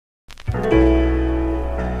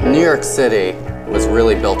New York City was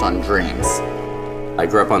really built on dreams. I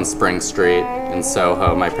grew up on Spring Street in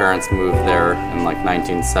Soho. My parents moved there in like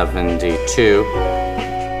 1972.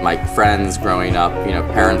 My friends growing up,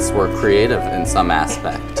 parents were creative in some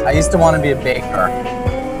aspect. I used to want to be a baker,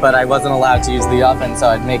 but I wasn't allowed to use the oven, so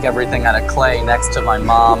I'd make everything out of clay next to my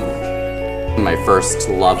mom. My first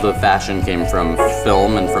love of fashion came from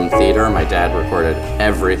film and from theater. My dad recorded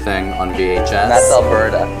everything on VHS. And that's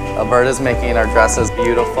Alberta. Alberta's making our dresses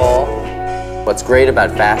beautiful. What's great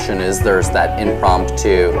about fashion is there's that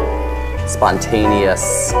impromptu,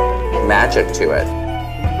 spontaneous magic to it.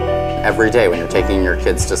 Every day when you're taking your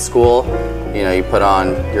kids to school, you put on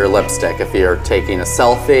your lipstick. If you're taking a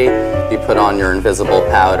selfie, you put on your invisible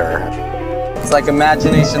powder. It's like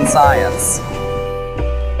imagination science.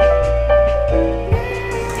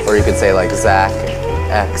 Or you could say like Zac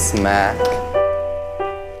X Mac.